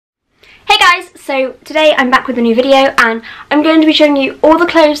Hey guys, so today I'm back with a new video and I'm going to be showing you all the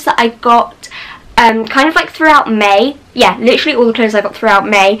clothes that I got kind of like throughout May. Yeah, literally all the clothes I got throughout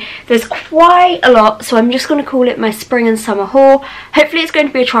May. There's quite a lot, so I'm just going to call it my spring and summer haul. Hopefully it's going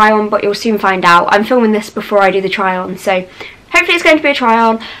to be a try on, but you'll soon find out. I'm filming this before I do the try on, so hopefully it's going to be a try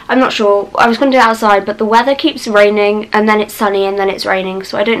on. I'm not sure. I was going to do it outside, but the weather keeps raining and then it's sunny and then it's raining,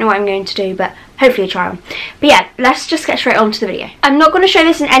 so I don't know what I'm going to do, but hopefully a try on. But yeah, let's just get straight on to the video. I'm not going to show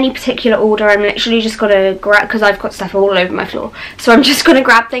this in any particular order. I'm literally just going to grab, because I've got stuff all over my floor, so I'm just going to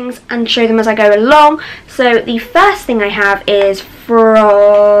grab things and show them as I go along. So the first thing I have is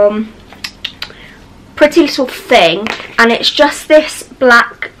from Pretty Little Thing, and it's just this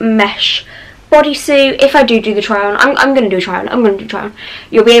black mesh bodysuit. If I do the try on, I'm going to do a try on. I'm going to do a try on.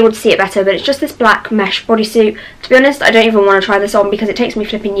 You'll be able to see it better, but it's just this black mesh bodysuit. To be honest, I don't even want to try this on because it takes me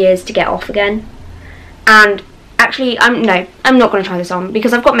flipping years to get off again. And actually, I'm not going to try this on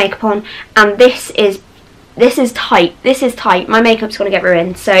because I've got makeup on, and this is tight. This is tight. My makeup's going to get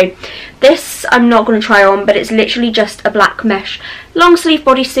ruined. So this I'm not going to try on, but it's literally just a black mesh long sleeve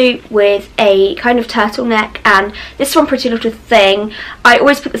bodysuit with a kind of turtleneck, and this is from Pretty Little Thing. I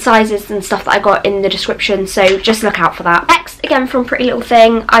always put the sizes and stuff that I got in the description, so just look out for that. Next, again from Pretty Little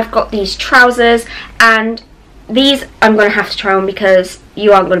Thing, I've got these trousers, and these I'm going to have to try on because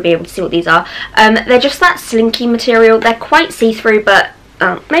you aren't going to be able to see what these are. They're just that slinky material. They're quite see-through, but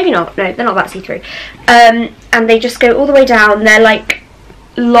maybe not. No, they're not that see-through. And they just go all the way down. They're like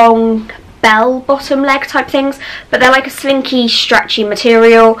long bell bottom leg type things, but they're like a slinky, stretchy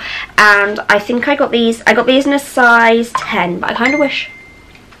material. And I think I got these in a size 10, but I kind of wish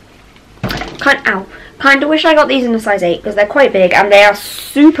I got these in a size 8 because they're quite big and they are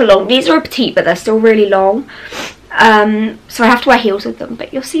super long. These are a petite, but they're still really long. So I have to wear heels with them,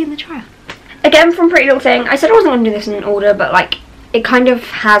 but you'll see in the trial. Again from Pretty Little Thing. I said I wasn't going to do this in an order, but like it kind of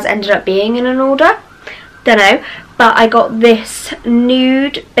has ended up being in an order. Don't know. But I got this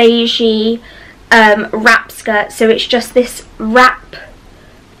nude beigey wrap skirt. So it's just this wrap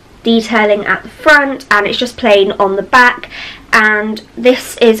detailing at the front, and it's just plain on the back. And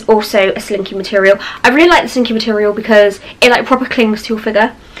this is also a slinky material. I really like the slinky material because it like proper clings to your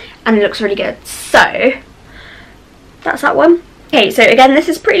figure and it looks really good. So that's that one. Okay, so again this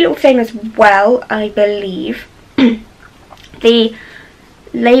is Pretty Little Thing as well, I believe. The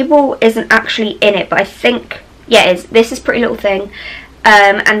label isn't actually in it, but I think, yeah, it is. This is Pretty Little Thing,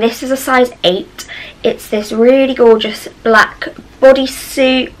 and this is a size 8. It's this really gorgeous black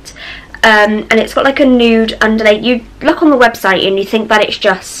bodysuit, and it's got like a nude underlay. You look on the website and you think that it's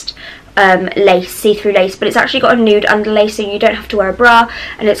just lace, see-through lace, but it's actually got a nude underlay, so you don't have to wear a bra,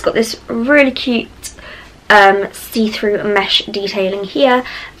 and it's got this really cute see-through mesh detailing here,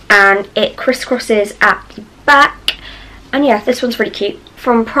 and it crisscrosses at the back. And yeah, this one's really cute.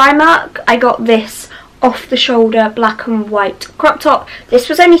 From Primark, I got this off-the-shoulder black and white crop top. This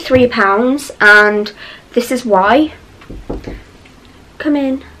was only £3, and this is why. Come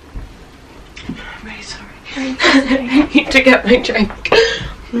in. I'm really sorry. I need to get my drink.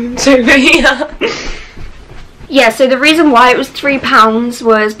 It's over here. Yeah, so the reason why it was £3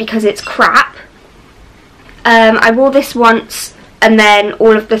 was because it's crap. I wore this once, and then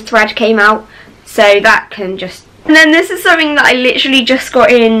all of the thread came out, so that can just... And then this is something that I literally just got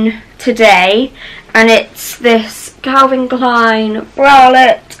in today, and it's this Calvin Klein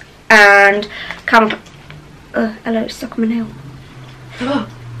bralette and Calvin Klein... hello, it's stuck on my nail. Oh,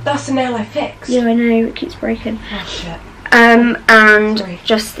 that's the nail I fixed. Yeah, I know, it keeps breaking. Oh shit. And sorry.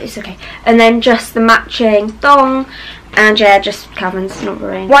 just, it's okay. And then just the matching thong, and yeah, just Calvin's, not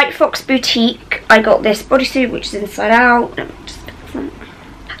very. White Fox Boutique, I got this bodysuit which is inside out. No, just at the front.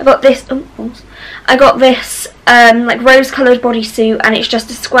 I got this, I got this like rose coloured bodysuit, and it's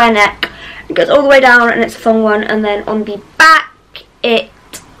just a square neck. It goes all the way down and it's a thong one, and then on the back it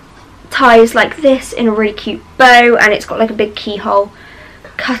ties like this in a really cute bow, and it's got like a big keyhole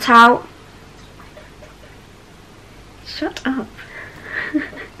cut out. Shut up.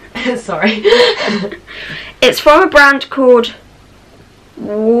 Sorry. It's from a brand called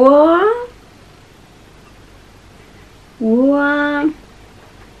What?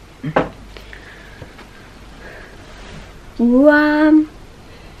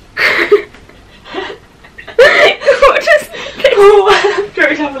 just Oh,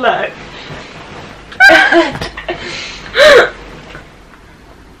 go have a look.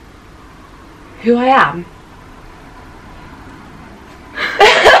 Who I am?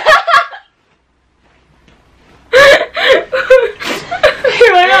 Who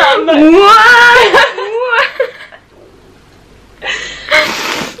I am? What?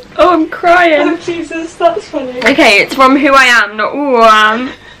 Oh, I'm crying. Oh Jesus, that's funny. Okay, it's from Who I Am, not Ooh.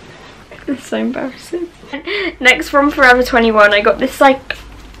 It's so embarrassing. Next, from Forever 21, I got this like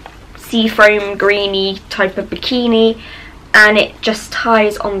sea foam greeny type of bikini, and it just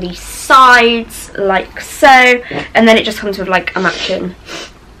ties on the sides like so, and then it just comes with like a matching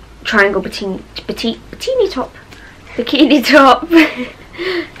triangle bikini top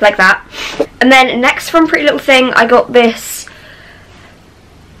like that. And then next, from Pretty Little Thing, I got this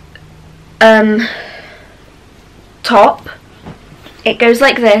top. It goes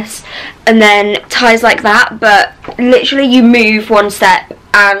like this and then ties like that, but literally you move one step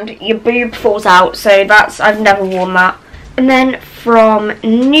and your boob falls out, so that's, I've never worn that. And then from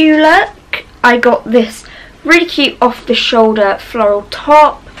New Look, I got this really cute off the shoulder floral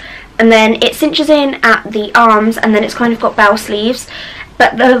top, and then it cinches in at the arms, and then it's kind of got bell sleeves.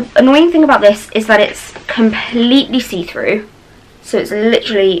 But the annoying thing about this is that it's completely see-through, so it's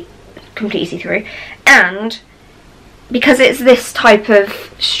literally completely see-through, and because it's this type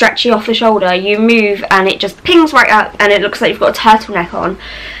of stretchy off the shoulder, you move and it just pings right up and it looks like you've got a turtleneck on.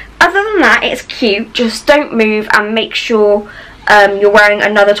 Other than that, it's cute. Just don't move, and make sure you're wearing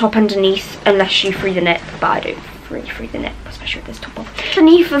another top underneath unless you free the nip, but I don't really free the nip, especially with this top on.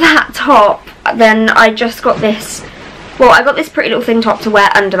 Underneath that top, then I just got this, well, I got this Pretty Little Thing top to wear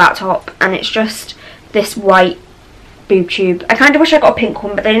under that top, and it's just this white boob tube. I kind of wish I got a pink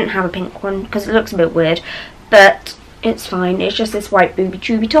one, but they didn't have a pink one because it looks a bit weird, but it's fine. It's just this white booby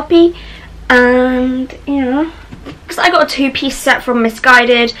tubey toppy, and yeah. Because I got a two-piece set from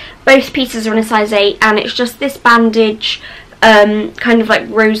Missguided. Both pieces are in a size 8, and it's just this bandage, kind of like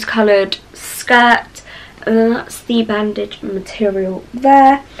rose-coloured skirt. That's the bandage material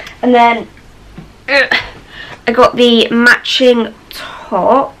there. And then I got the matching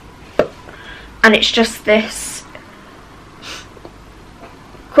top, and it's just this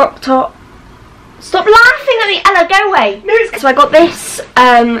crop top. Stop laughing at me, Ella, go away. No, so I got this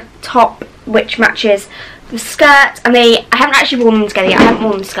top which matches the skirt, and I haven't actually worn them together yet. I haven't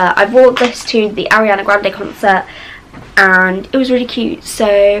worn the skirt. I wore this to the Ariana Grande concert and it was really cute.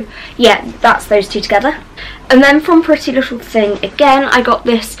 So yeah, that's those two together. And then from Pretty Little Thing again, I got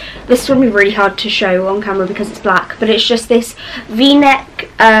this. This would be really hard to show on camera because it's black, but it's just this V-neck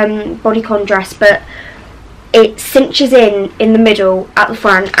bodycon dress, but it cinches in the middle at the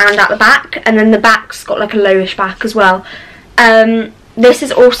front and at the back, and then the back's got like a lowish back as well. This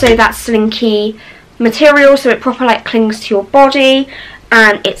is also that slinky material, so it proper like clings to your body,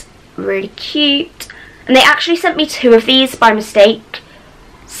 and it's really cute. And they actually sent me 2 of these by mistake,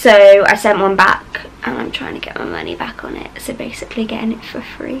 so I sent one back, and I'm trying to get my money back on it, so basically getting it for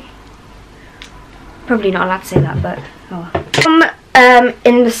free. Probably not allowed to say that, but oh well.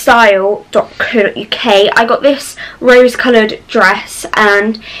 In the style.co.uk, I got this rose coloured dress,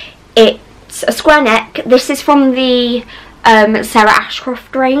 and it's a square neck. This is from the Sarah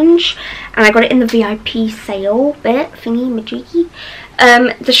Ashcroft range, and I got it in the VIP sale bit thingy majiggy.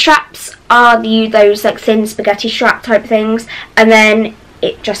 The straps are those like thin spaghetti strap type things, and then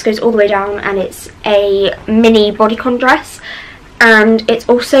it just goes all the way down, and it's a mini bodycon dress, and it's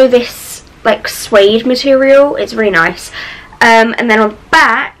also this like suede material. It's really nice. And then on the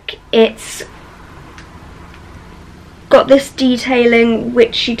back, it's got this detailing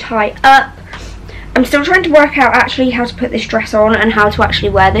which you tie up. I'm still trying to work out actually how to put this dress on and how to actually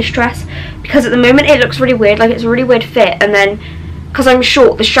wear this dress, because at the moment it looks really weird, like it's a really weird fit, and then because I'm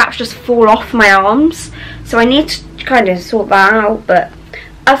short the straps just fall off my arms, so I need to kind of sort that out. But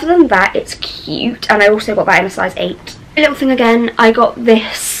other than that, it's cute, and I also got that in a size 8. A little thing again, I got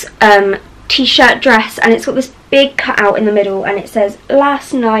this t-shirt dress, and it's got this big cutout in the middle, and it says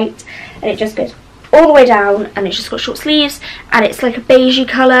last night, and it just goes all the way down, and it's just got short sleeves, and it's like a beigey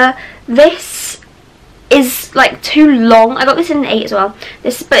colour. This is like too long. I got this in an 8 as well,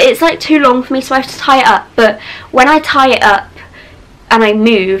 but it's like too long for me, so I have to tie it up. But when I tie it up and I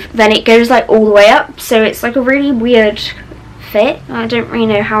move, then it goes like all the way up, so it's like a really weird fit. I don't really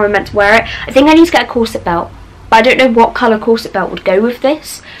know how I'm meant to wear it. I think I need to get a corset belt, but I don't know what colour corset belt would go with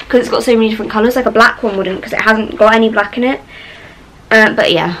this, because it's got so many different colours. Like a black one wouldn't, because it hasn't got any black in it.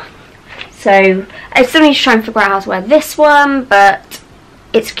 But yeah, so I still need to try and figure out how to wear this one, but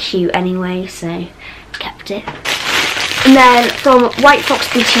it's cute anyway, so kept it. And then from White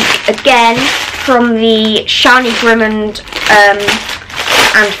Fox Boutique again, from the Shani Grimond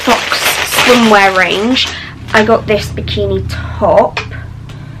and Fox swimwear range, I got this bikini top.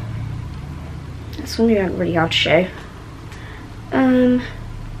 This one really hard to show.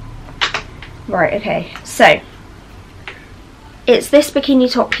 Right, okay, so it's this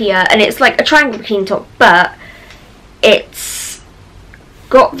bikini top here, and it's like a triangle bikini top, but it's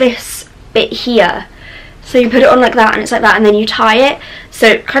got this bit here, So you put it on like that, and it's like that, and then you tie it, so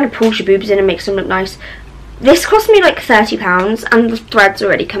it kind of pulls your boobs in and makes them look nice. This cost me like £30, and the thread's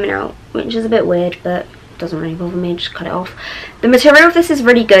already coming out, which is a bit weird, but doesn't really bother me, just cut it off. The material of this is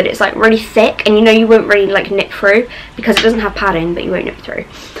really good. It's like really thick, and you know you won't really like nip through because it doesn't have padding, but you won't nip through.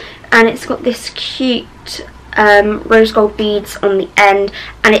 And it's got this cute rose gold beads on the end,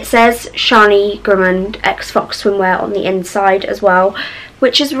 and it says Shani Grimmond X Fox swimwear on the inside as well,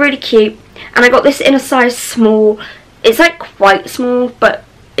 which is really cute. And I got this in a size small. It's like quite small, but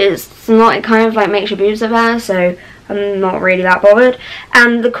it's not, it kind of like makes your boobs look there, so I'm not really that bothered.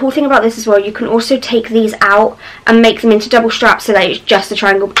 And the cool thing about this as well, you can also take these out and make them into double straps so that it's just a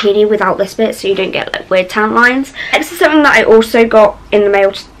triangle bikini without this bit, so you don't get like weird tan lines. This is something that I also got in the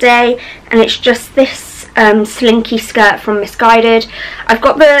mail today, and it's just this slinky skirt from Missguided. I've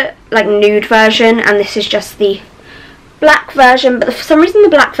got the like nude version, and this is just the black version, but for some reason the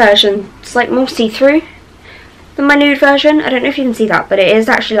black version is like more see-through than my nude version. I don't know if you can see that, but it is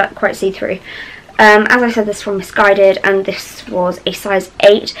actually like quite see-through. As I said, this is from Missguided, and this was a size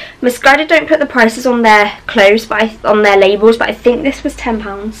 8. Missguided don't put the prices on their clothes, but on their labels, but I think this was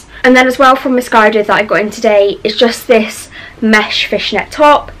 £10. And then as well from Missguided that I got in today is just this mesh fishnet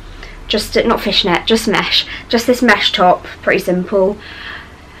top. Not fishnet, just mesh. Just this mesh top, pretty simple.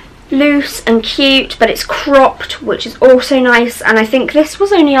 Loose and cute, but it's cropped, which is also nice, and I think this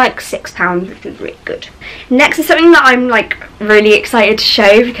was only like £6, which was really good. Next is something that I'm like really excited to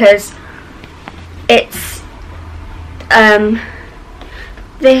show, because it's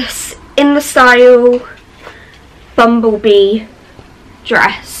this in the style bumblebee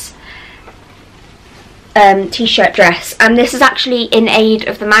dress, t-shirt dress, and this is actually in aid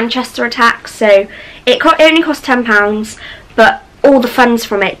of the Manchester attacks, so it only cost £10, but all the funds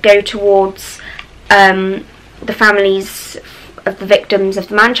from it go towards the families of the victims of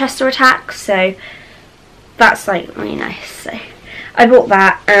the Manchester attacks, so that's like really nice. So I bought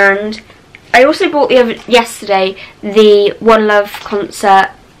that, and I also bought yesterday the One Love concert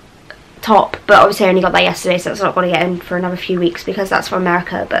top, but obviously I only got that yesterday, so it's not going to get in for another few weeks because that's from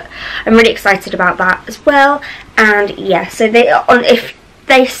America, but I'm really excited about that as well. And yeah, so if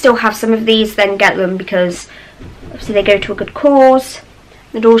they still have some of these, then get them, because obviously they go to a good cause.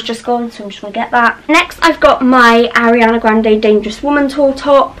 The door's just gone, so I'm just going to get that. Next, I've got my Ariana Grande Dangerous Woman tour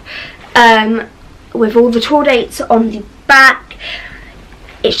top with all the tour dates on the back.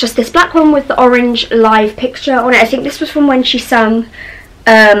 It's just this black one with the orange live picture on it. I think this was from when she sung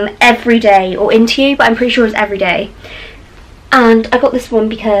Every Day or Into You, but I'm pretty sure it was Every Day. And I got this one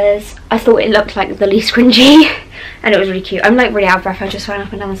because I thought it looked like the least cringy, and it was really cute. I'm like really out of breath, I just ran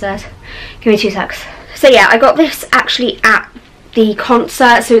up and down the stairs. Give me 2 secs. So yeah, I got this actually at the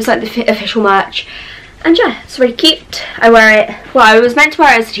concert, so it's like the official merch, and yeah, it's really cute. I wear it, well, I was meant to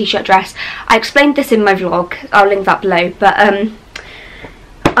wear it as a t-shirt dress. I explained this in my vlog, I'll link that below, but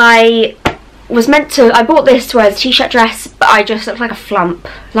I bought this to wear as a t-shirt dress, but I just look like a flump,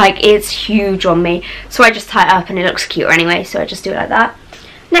 like it's huge on me, so I just tie it up and it looks cuter anyway, so I just do it like that.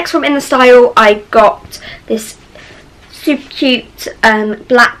 Next from In The Style, I got this super cute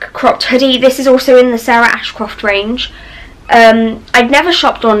black cropped hoodie. This is also in the Sarah Ashcroft range. I'd never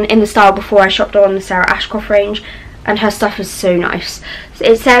shopped on In The Style before I shopped on the Sarah Ashcroft range, and her stuff is so nice.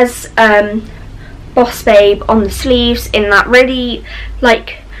 It says Boss Babe on the sleeves in that really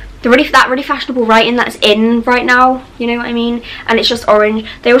like that really fashionable writing that's in right now, you know what I mean? And it's just orange.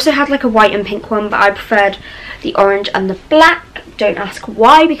 They also had like a white and pink one, but I preferred the orange and the black. Don't ask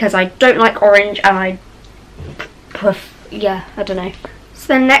why, because I don't like orange, and yeah, I don't know. So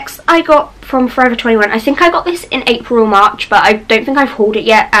then next I got from Forever 21. I think I got this in April or March, but I don't think I've hauled it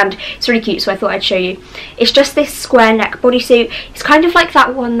yet, and it's really cute, so I thought I'd show you. It's just this square neck bodysuit. It's kind of like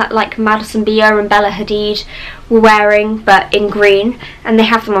that one that like Madison Beer and Bella Hadid were wearing, but in green, and they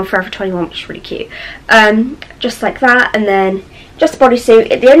have them on Forever 21, which is really cute. Just like that, and then just a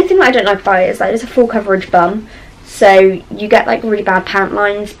bodysuit. The only thing that I don't like about it is that it's a full coverage bum, so you get like really bad pant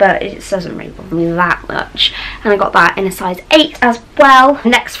lines, but it doesn't really bother me that much. And I got that in a size 8 as well.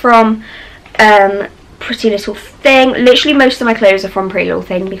 Next from Pretty Little Thing. Literally most of my clothes are from Pretty Little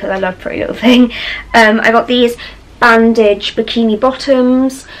Thing because I love Pretty Little Thing. I got these bandage bikini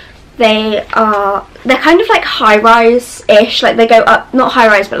bottoms. They're kind of like high-rise-ish, like they go up, not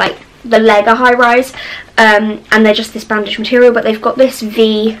high-rise, but like the leg are high-rise, and they're just this bandage material, but they've got this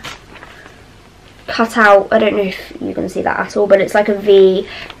V cut out. I don't know if you're going to see that at all, but it's like a V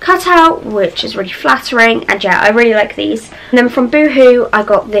cut out, which is really flattering, and yeah, I really like these. And then from Boohoo I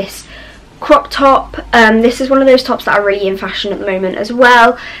got this crop top. This is one of those tops that are really in fashion at the moment as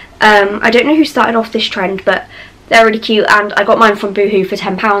well. I don't know who started off this trend, but they're really cute, and I got mine from Boohoo for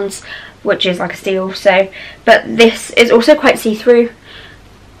 £10. which is like a steal. So, but this is also quite see-through.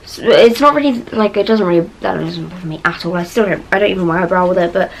 So it's not really like, that doesn't bother me at all. I don't even wear a bra with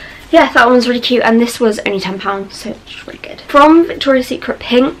it, but yeah, that one's really cute, and this was only £10, so it's really good. From Victoria's Secret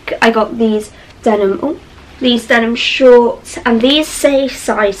Pink, I got these denim shorts, and these say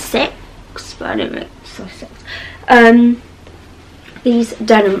size 6, but I don't know size 6. These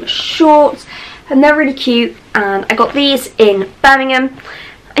denim shorts, and they're really cute, and I got these in Birmingham,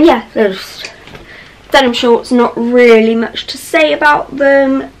 and yeah, they're just denim shorts. Not really much to say about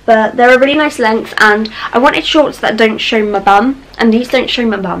them, but they're a really nice length, and I wanted shorts that don't show my bum, and these don't show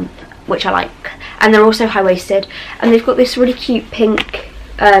my bum, which I like, and they're also high-waisted, and they've got this really cute pink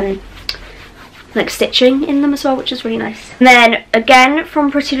like stitching in them as well, which is really nice. And then again from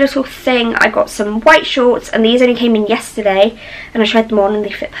Pretty Little Thing, I got some white shorts, and these only came in yesterday, and I tried them on and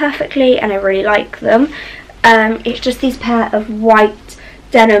they fit perfectly, and I really like them. It's just these pair of white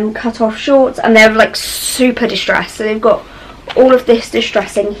denim cut-off shorts, and they're like super distressed, so they've got all of this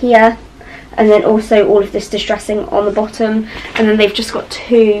distressing here, and then also all of this distressing on the bottom, and then they've just got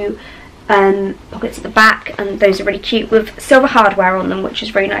two pockets at the back, and those are really cute with silver hardware on them, which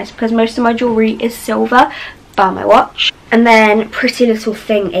is really nice because most of my jewellery is silver, bar my watch. And then Pretty Little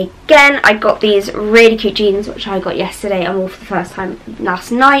Thing again, I got these really cute jeans, which I got yesterday and wore for the first time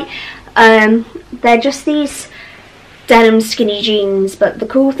last night. They're just these denim skinny jeans, but the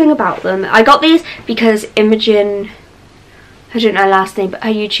cool thing about them, I got these because Imogen, I don't know her last name, but her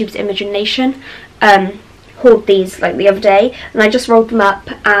YouTube's Imogen Nation, hauled these like the other day, and I just rolled them up,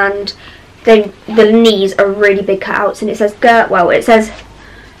 and the knees are really big cutouts, and it says it says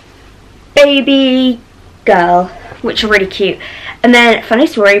baby girl, which are really cute. And then funny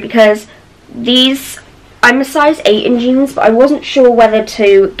story, because these, I'm a size 8 in jeans, but I wasn't sure whether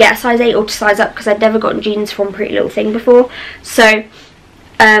to get a size 8 or to size up because I'd never gotten jeans from Pretty Little Thing before. So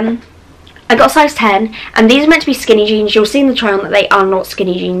I got a size 10, and these are meant to be skinny jeans. You'll see in the try on that they are not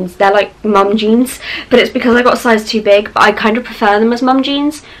skinny jeans, they're like mum jeans, but it's because I got a size too big, but I kind of prefer them as mum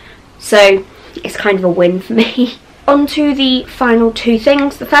jeans, so it's kind of a win for me. On to the final two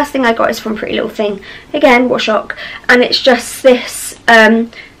things. The first thing I got is from Pretty Little Thing, again, what a shock, and it's just this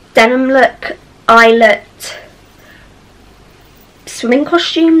denim look eyelet swimming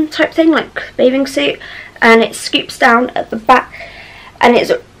costume type thing, like bathing suit, and it scoops down at the back, and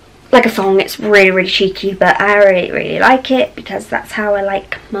it's like a thong. It's really, really cheeky, but I really, really like it because that's how I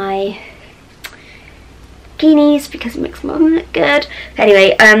like my bikinis, because it makes mum look good.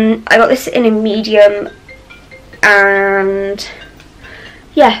 Anyway, I got this in a medium, and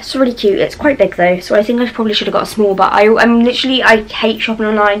yeah, it's really cute. It's quite big though, so I think I probably should have got a small, but I hate shopping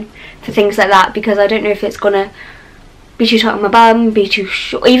online for things like that because I don't know if it's gonna be too tight on my bum, be too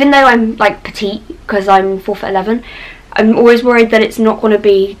short. Even though I'm like petite because I'm 4'11", I'm always worried that it's not going to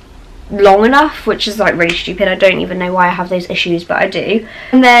be long enough, which is like really stupid. I don't even know why I have those issues, but I do.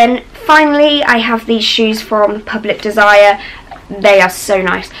 And then finally I have these shoes from Public Desire. They are so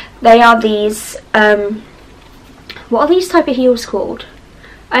nice. They are these what are these type of heels called?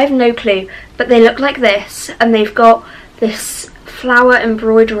 I have no clue, but they look like this, and they've got this flower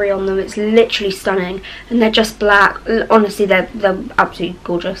embroidery on them. It's literally stunning, and they're just black. Honestly, they're absolutely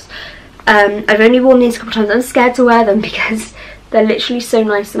gorgeous. I've only worn these a couple times. I'm scared to wear them because they're literally so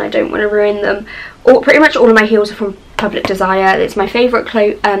nice and I don't want to ruin them. Pretty much all of my heels are from Public Desire. It's my favourite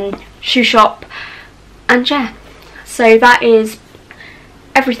shoe shop, and yeah, so that is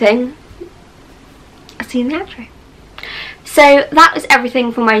everything. I'll see you in the outro. So that was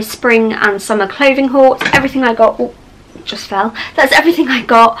everything for my spring and summer clothing haul. Everything I got, oh, just fell. That's everything I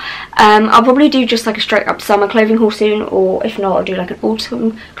got. I'll probably do just like a straight up summer clothing haul soon, or if not, I'll do like an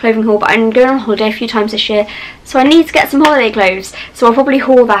autumn clothing haul, but I'm going on holiday a few times this year, so I need to get some holiday clothes, so I'll probably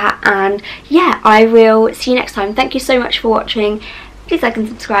haul that. And yeah, I will see you next time. Thank you so much for watching. Please like and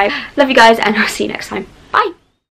subscribe. Love you guys, and I'll see you next time.